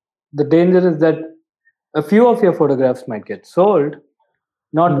the danger is that a few of your photographs might get sold,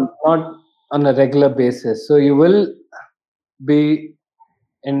 not on a regular basis. So you will be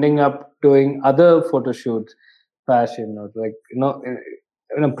ending up doing other photo shoots, fashion, or like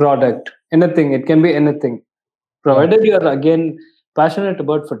in a product, anything. It can be anything, provided you are again passionate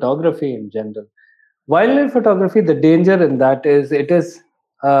about photography in general. Wildlife photography, the danger in that is it is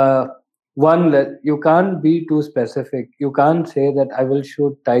uh, one that you can't be too specific. You can't say that I will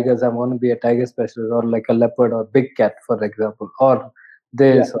shoot tigers. I want to be a tiger specialist, or like a leopard or big cat, for example, or Yeah.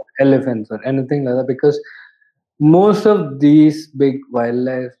 this or elephants or anything like that, because most of these big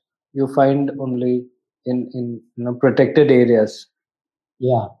wildlife you find only in protected areas.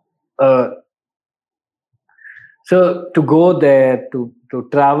 Yeah. Uh, so to go there, to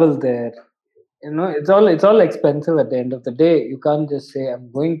travel there, it's all expensive at the end of the day. You can't just say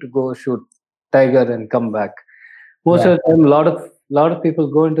I'm going to go shoot tiger and come back. Most Yeah. of the time, a lot of people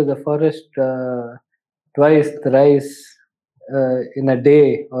go into the forest twice, thrice in a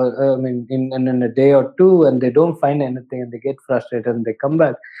day, or in a day or two, and they don't find anything, and they get frustrated and they come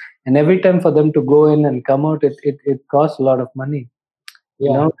back. And every time for them to go in and come out, it costs a lot of money.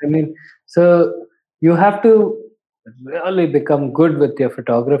 Yeah. So you have to really become good with your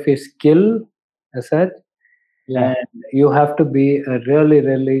photography skill as such, Yeah. and you have to be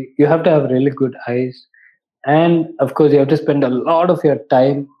you have to have really good eyes, and of course you have to spend a lot of your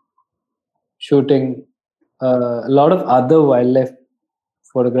time shooting a lot of other wildlife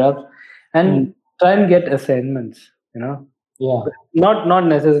photographs, Mm. and try and get assignments, Yeah. not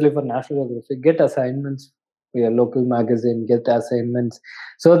necessarily for National Geographic. Get assignments for your local magazine, get assignments,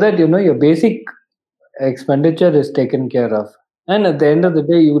 so that your basic expenditure is taken care of, and at the end of the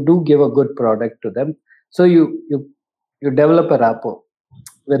day you do give a good product to them. So you develop a rapport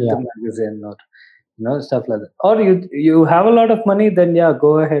with the Yeah. magazine, or stuff like that. Or you have a lot of money, then yeah,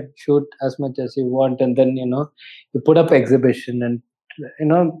 go ahead, shoot as much as you want, and then you put up exhibition, and you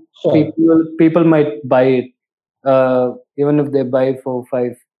know Sure. people might buy it, even if they buy 4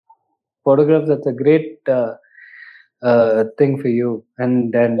 5 photographs. That's a great thing for you,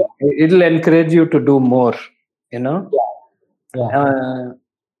 and then it'll encourage you to do more, you know Yeah. uh,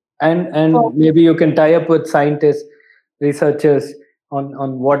 and So, maybe you can tie up with scientists, researchers,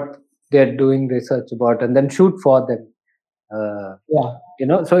 on what they're doing research about, and then shoot for them. uh,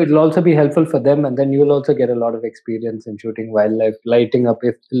 yeah. so it'll also be helpful for them, and then you'll also get a lot of experience in shooting wildlife, lighting up.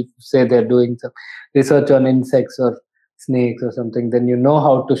 If say they're doing some research on insects or snakes or something, then you know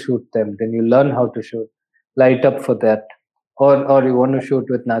how to shoot them, then you learn how to shoot light up for that. Or you want to shoot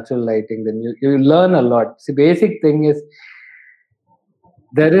with natural lighting, then you learn a lot. See, basic thing is,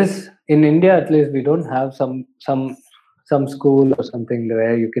 there is, in India at least, we don't have some school or something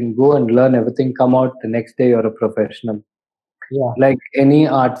where you can go and learn everything, come out the next day you're a professional. Yeah. Like any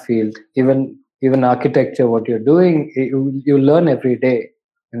art field, even architecture, what you're doing, you learn every day,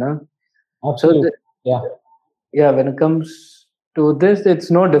 you know so Absolutely. Yeah. yeah, when it comes to this, it's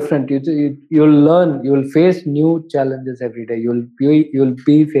no different. You'll learn, you'll face new challenges every day, you'll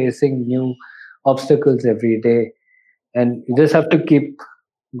be facing new obstacles every day, and you just have to keep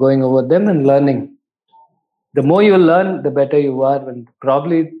going over them and learning. The more you learn, the better you are, and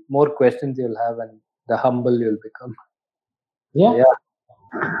probably more questions you'll have, and the humble you'll become. Yeah. Yeah.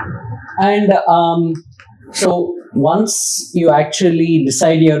 And so once you actually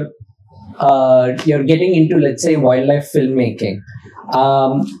decide you're getting into, let's say, wildlife filmmaking,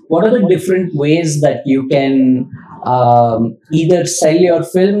 what are the different ways that you can either sell your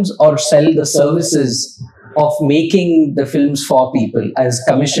films or sell the services of making the films for people as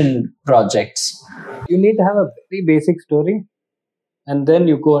commissioned projects? You need to have a very basic story, and then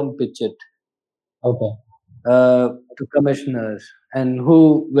you go and pitch it Okay. to commissioners, and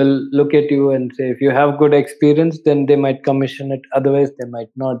who will look at you and say, if you have good experience, then they might commission it. Otherwise, they might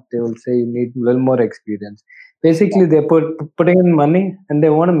not. They will say you need a little more experience. Basically, they're putting in money, and they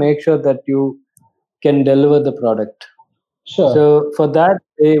want to make sure that you can deliver the product. Sure. So for that,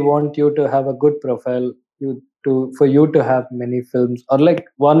 they want you to have a good profile. For you to have many films, or like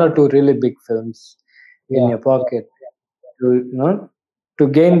one or two really big films in Yeah. your pocket, to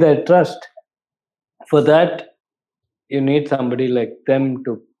gain their trust. For that, you need somebody like them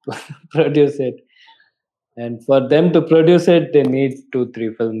to produce it, and for them to produce it, they need 2 3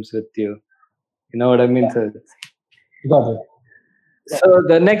 films with you. You know what I mean? Got it. So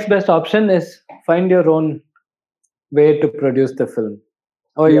the next best option is find your own way to produce the film,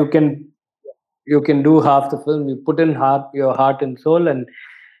 or you can do half the film. You put in half your heart and soul,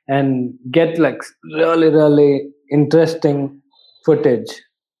 and get like really really interesting footage.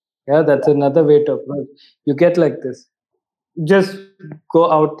 Yeah, that's another way to approach. You get like this. Just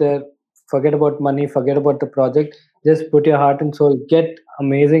go out there, forget about money, forget about the project. Just put your heart and soul, get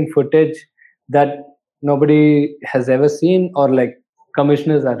amazing footage, that nobody has ever seen, or like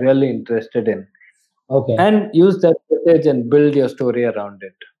commissioners are really interested in, Okay. and use that footage and build your story around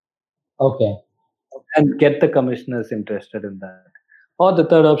it, Okay. and get the commissioners interested in that. Or the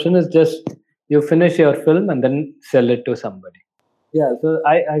third option is just you finish your film and then sell it to somebody. Yeah, so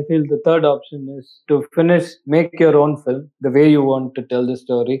I feel the third option is to make your own film the way you want to tell the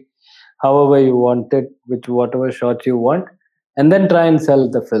story, however you want it, with whatever shots you want, and then try and sell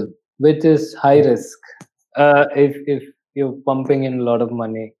the film, which is high risk. If you're pumping in a lot of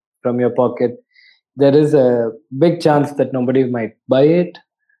money from your pocket, there is a big chance that nobody might buy it,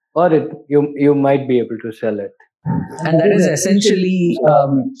 or you might be able to sell it. And that is essentially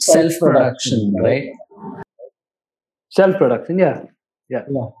self-production, right? Self-production, yeah. Yeah.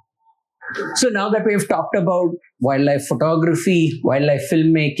 So now that we've talked about wildlife photography, wildlife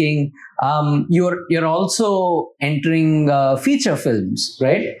filmmaking, you're also entering feature films,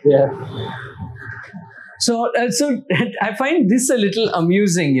 right? Yeah. So I find this a little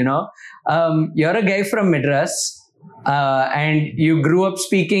amusing. You're a guy from Madras, and you grew up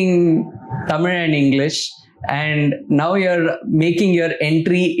speaking Tamil and English, and now you're making your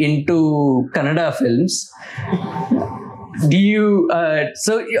entry into Kannada films. Do you?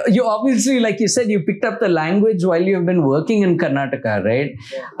 So you obviously, like you said, you picked up the language while you've been working in Karnataka, right?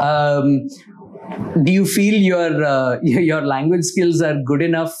 Do you feel your language skills are good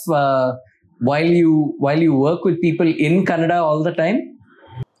enough while you work with people in Kannada all the time?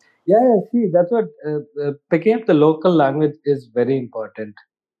 Yeah, see, that's what picking up the local language is very important.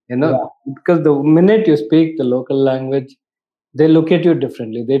 Because the minute you speak the local language, they look at you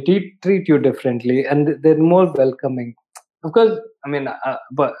differently. They treat you differently, and they're more welcoming. Of course, I mean,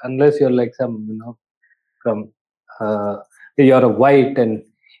 but unless you're like some, from you're a white and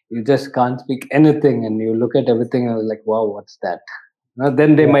you just can't speak anything, and you look at everything and like, wow, what's that?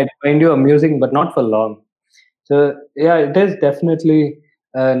 Then they might find you amusing, but not for long. So yeah, it is definitely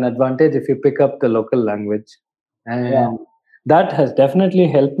an advantage if you pick up the local language, and that has definitely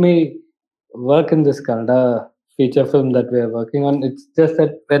helped me work in this Kannada feature film that we are working on. It's just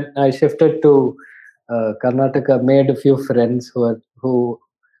that when I shifted to Karnataka, made a few friends who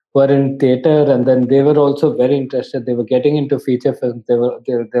were in theater, and then they were also very interested. They were getting into feature films. They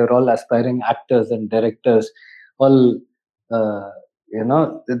were all aspiring actors and directors, all. They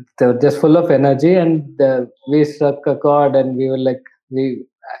were just full of energy, and we struck a chord, and we were like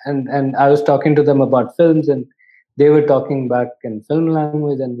and I was talking to them about films, and they were talking back in film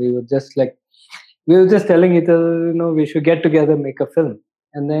language, and we were just telling each other, we should get together, make a film.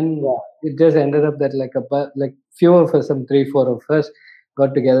 And then it just ended up that like few of us, some 3-4 of us,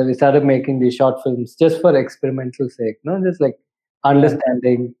 got together. We started making these short films just for experimental sake, just like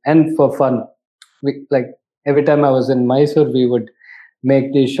understanding and for fun. We like every time I was in Mysore, we would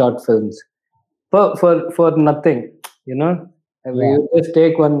make these short films for nothing, And we would just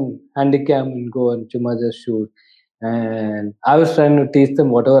take one handycam and go and chuma just shoot. And I was trying to teach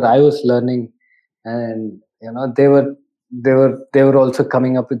them whatever I was learning, and they were also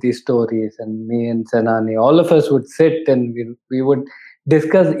coming up with these stories. And me and Senani, all of us would sit, and we would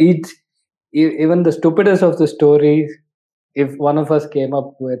discuss even the stupidest of the stories. If one of us came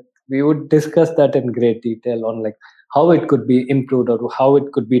up with, we would discuss that in great detail on like how it could be improved or how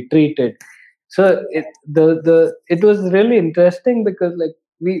it could be treated. So it was really interesting because like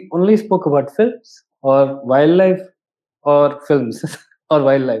we only spoke about films or wildlife or films or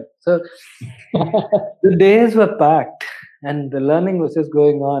wildlife. So the days were packed, and the learning was just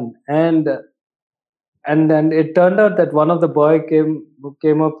going on. And then it turned out that one of the boy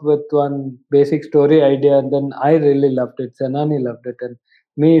came up with one basic story idea, and then I really loved it. Senani loved it, and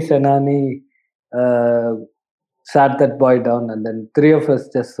me, Senani, sat that boy down, and then three of us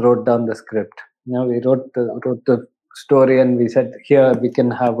just wrote down the script. We wrote the story, and we said, here we can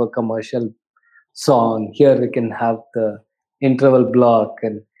have a commercial song. Here we can have the interval block,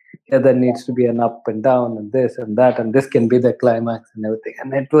 and here there needs to be an up and down, and this and that, and this can be the climax and everything.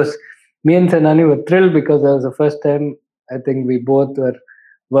 And it was, me and Senani were thrilled because that was the first time I think we both were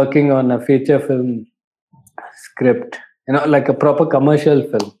working on a feature film script, like a proper commercial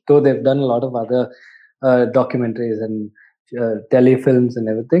film. Though they've done a lot of other documentaries and telefilms and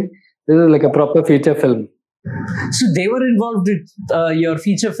everything, this is like a proper feature film. So they were involved with your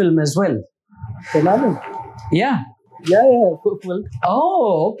feature film as well? Senani? Yeah. Yeah. Well,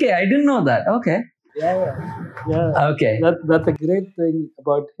 oh, okay. I didn't know that. Okay. Yeah. Okay. That's a great thing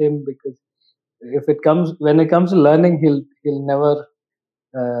about him, because when it comes to learning, he'll never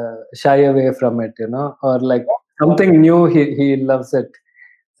shy away from it, or like something new, he loves it.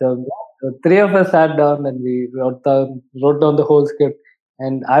 So the three of us sat down and we wrote down the whole script,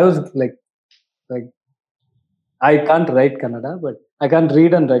 and I was like like I can't write Kannada, but I can't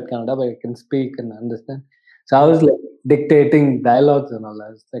read and write Kannada, but I can speak and understand. So I was like dictating dialogues and all. I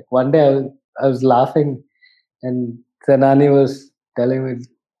was like, one day I was laughing, and Senani was telling me,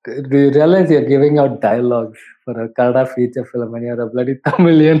 "Do you realize you're giving out dialogues for a Kannada feature film and you're a bloody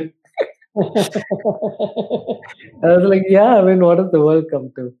Tamilian?" I was like, "Yeah, I mean, what does the world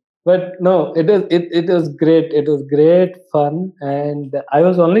come to?" But no, it was great. It was great fun, and I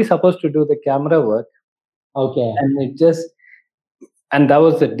was only supposed to do the camera work, Okay. and that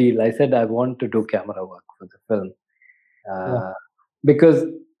was the deal. I said I want to do camera work for the film because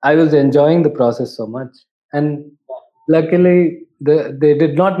I was enjoying the process so much, and luckily they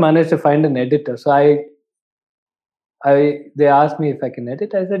did not manage to find an editor. So they asked me if I can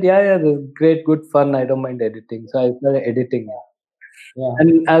edit. I said, yeah, this is great, good fun. I don't mind editing. So I started editing it. Yeah.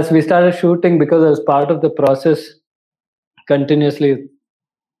 And as we started shooting, because I was part of the process, continuously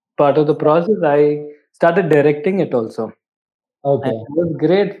part of the process, I started directing it also. Okay. And it was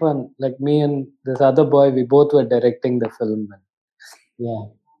great fun. Like me and this other boy, we both were directing the film. Yeah.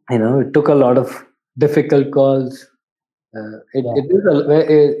 It took a lot of difficult calls.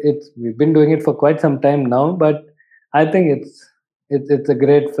 We've been doing it for quite some time now, but I think it's a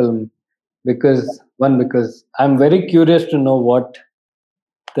great film because I'm very curious to know what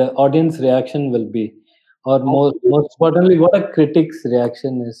the audience reaction will be, or most importantly, what a critic's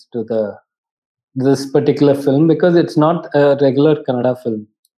reaction is to this particular film, because it's not a regular Kannada film,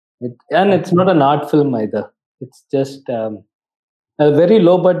 it's not an art film either. It's just a very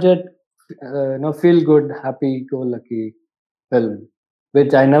low budget, feel good, happy go lucky film,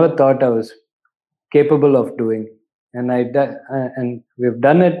 which I never thought I was capable of doing, and and we've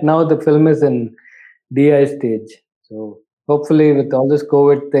done it now. The film is in DI stage, so hopefully, with all this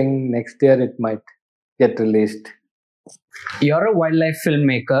COVID thing, next year it might get released. You're a wildlife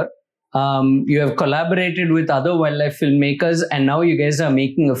filmmaker. You have collaborated with other wildlife filmmakers, and now you guys are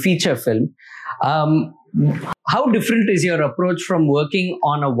making a feature film. How different is your approach from working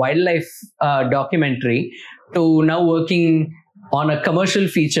on a wildlife documentary to now working on a commercial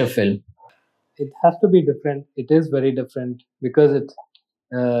feature film? It has to be different. It is very different because it's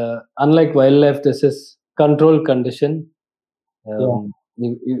unlike wildlife. This is control condition.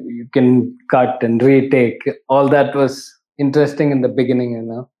 You can cut and retake. All that was interesting in the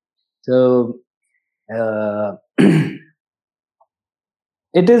beginning, So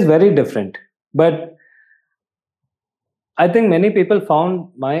it is very different, but I think many people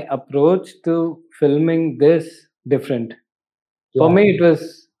found my approach to filming this different. For me, it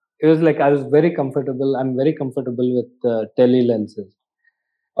was like I was very comfortable. I'm very comfortable with tele lenses.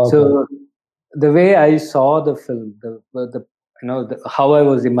 Okay. So the way I saw the film, how I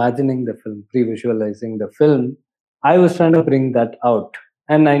was imagining the film, pre-visualizing the film, I was trying to bring that out,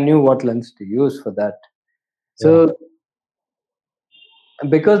 and I knew what lens to use for that. So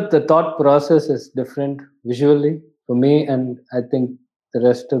because the thought process is different visually for me, and I think the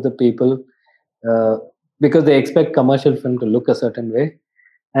rest of the people, because they expect commercial film to look a certain way,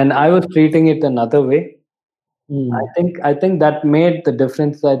 and I was treating it another way. I think that made the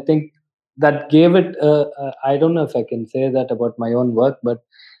difference. I think that gave it. I don't know if I can say that about my own work, but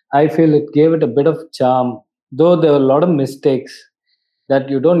I feel it gave it a bit of charm. Though there were a lot of mistakes that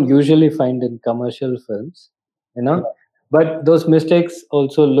you don't usually find in commercial films, but those mistakes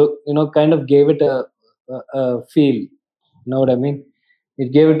also kind of gave it a feel. You know what I mean?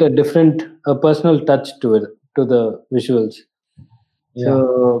 It gave it a personal touch to it, to the visuals.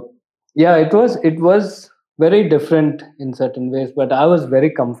 So it was very different in certain ways, but I was very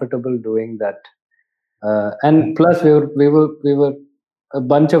comfortable doing that. And plus, we were a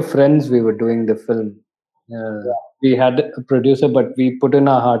bunch of friends. We were doing the film. We had a producer, but we put in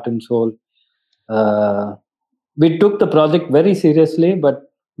our heart and soul. We took the project very seriously,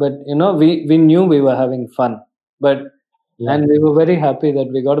 but we knew we were having fun. And we were very happy that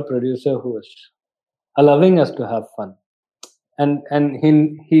we got a producer who was allowing us to have fun, and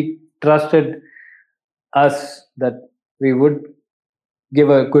he trusted us that we would give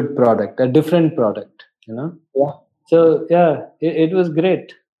a good product, a different product. So it was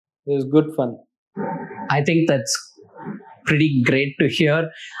great. It was good fun. I think that's pretty great to hear.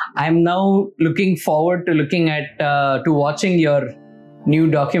 I'm now looking forward to watching your new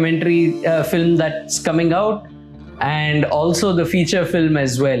documentary film that's coming out, and also the feature film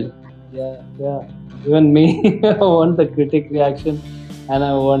as well. Yeah. Even me, I want the critic reaction, and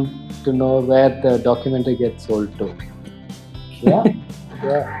I want to know where the documentary gets sold to. Yeah.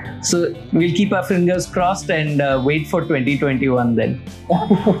 So we'll keep our fingers crossed and wait for 2021 then.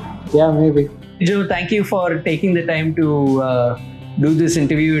 Yeah, maybe. Joe, thank you for taking the time to do this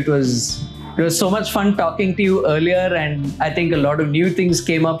interview. It was It was so much fun talking to you earlier, and I think a lot of new things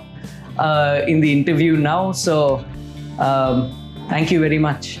came up in the interview now. So thank you very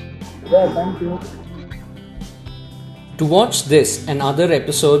much. Yeah, thank you. To watch this and other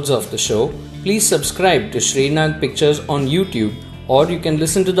episodes of the show, please subscribe to Srinag Pictures on YouTube, or you can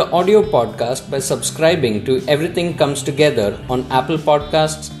listen to the audio podcast by subscribing to Everything Comes Together on Apple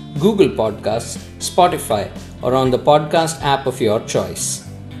Podcasts, Google Podcasts, Spotify, or on the podcast app of your choice.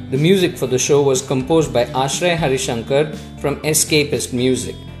 The music for the show was composed by Ashray Harishankar from Escapist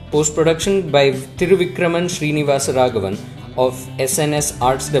Music. Post-production by Thiruvikraman Srinivasa Raghavan of SNS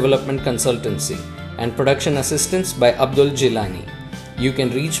Arts Development Consultancy, and production assistance by Abdul Jilani. You can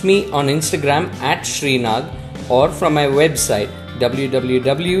reach me on Instagram at Srinag or from my website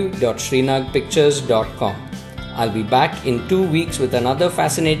www.srinagpictures.com. I'll be back in 2 weeks with another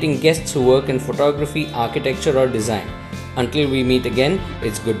fascinating guests who work in photography, architecture or design. Until we meet again,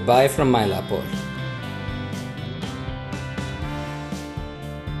 it's goodbye from Mylapore.